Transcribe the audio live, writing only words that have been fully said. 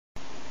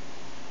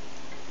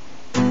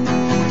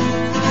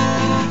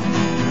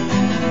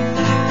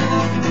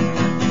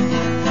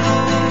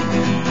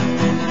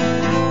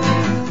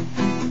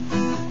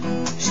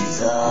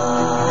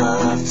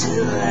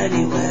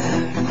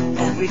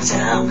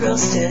town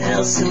grows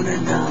still soon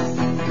enough.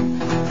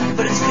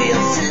 But it's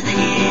fields to the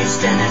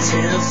east and it's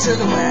hills to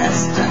the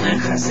west. Under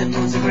crescent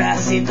moons of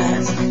grassy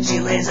beds, she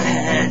lays her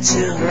head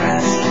to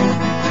rest.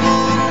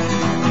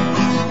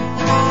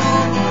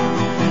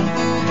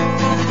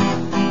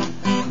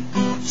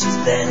 She's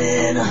been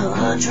in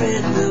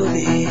 100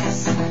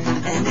 movies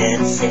and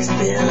in 6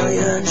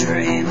 billion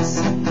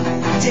dreams,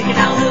 taking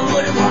out the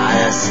wooden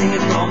wire,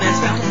 singing romance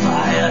round the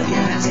fire,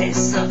 giving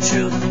tastes of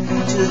truth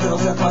to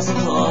those of us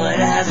employed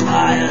as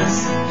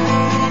liars.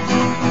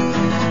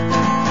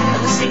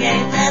 And the singing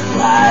ain't that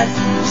life,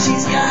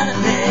 she's got it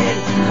made.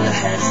 Her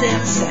head's in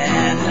the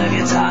sand, her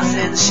guitar's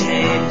in the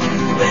shade.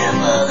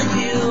 Rambling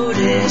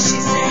beauty, she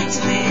sang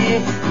to me.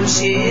 Was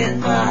she in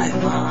my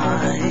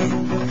mind,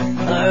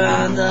 or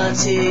on the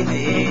TV?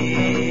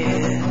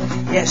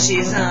 Yeah,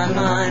 she's on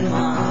my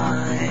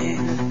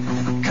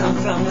mind, come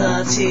from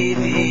the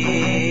TV.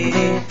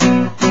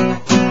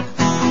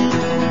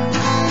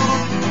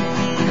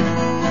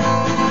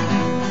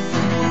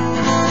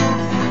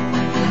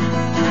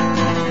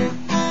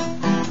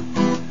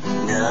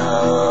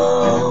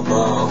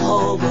 Noble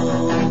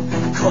hobo,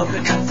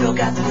 corporate cutthroat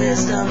got the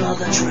wisdom of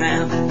the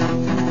tramp.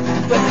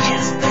 But you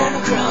can't spare no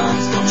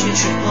crumbs, don't you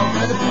trip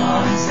over the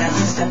bumps as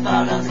you step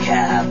out of the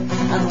cab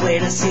on the way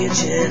to see a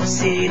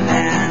gypsy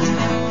band.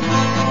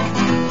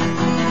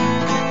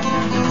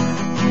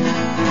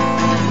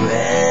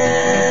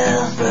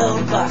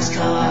 Railroad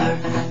boxcar,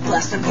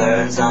 blasting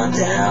birds on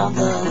down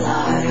the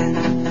line,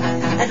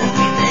 and the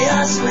feet they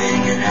are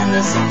swinging and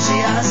the songs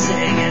she are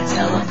singing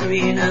tell of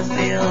greener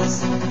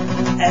fields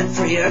and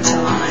freer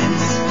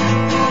times.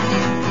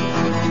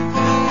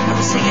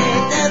 I'm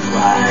singing that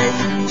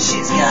life,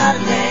 she's got a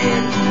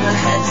name. Her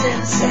head's in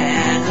the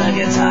sand, her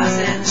guitar's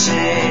in the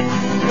shade.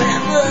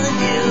 Rambling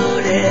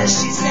beauty,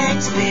 she sang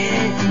to me.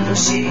 Was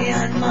she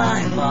on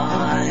my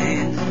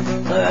mind,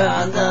 or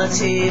on the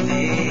TV?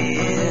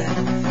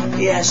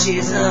 Yeah,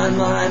 she's on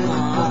my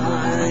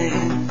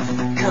mind,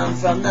 come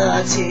from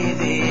the TV.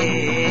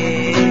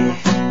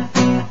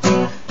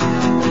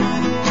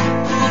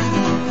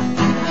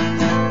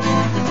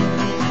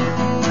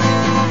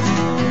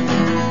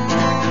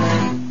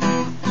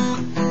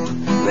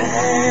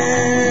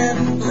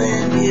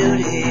 Rambling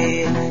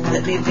beauty,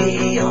 let me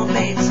be your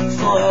mate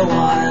for a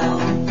while.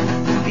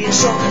 Be a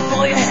shoulder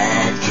for your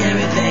head,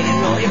 carry a bag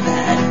and roll your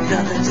bed.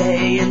 Another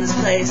day in this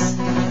place,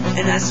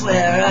 and I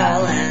swear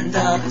I'll end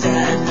up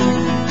dead.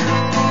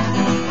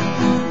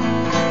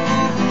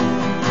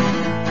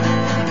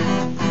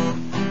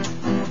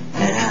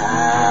 And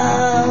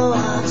how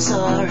I'm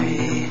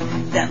sorry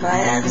that my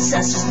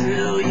ancestors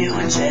threw you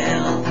in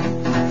jail.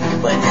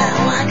 But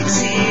now I can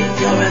see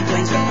your red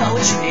wings with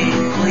poetry.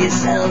 Will you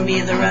sell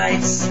me the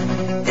rights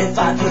if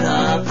I put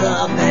up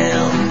the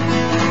bill?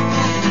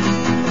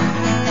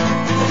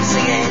 I'm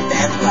singing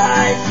that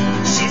life,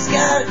 she's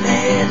got it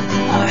made.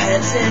 Our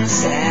heads in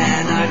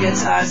sand, our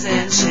guitars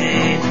in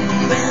shade.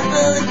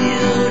 Rambling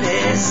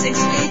beauty, 6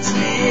 feet to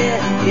me.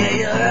 Yeah,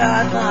 you're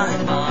on my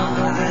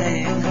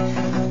mind,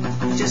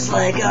 just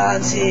like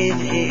on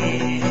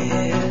TV.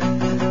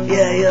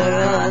 Yeah,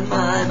 you're on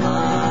my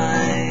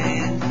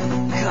mind,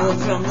 come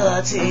from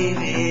the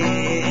TV.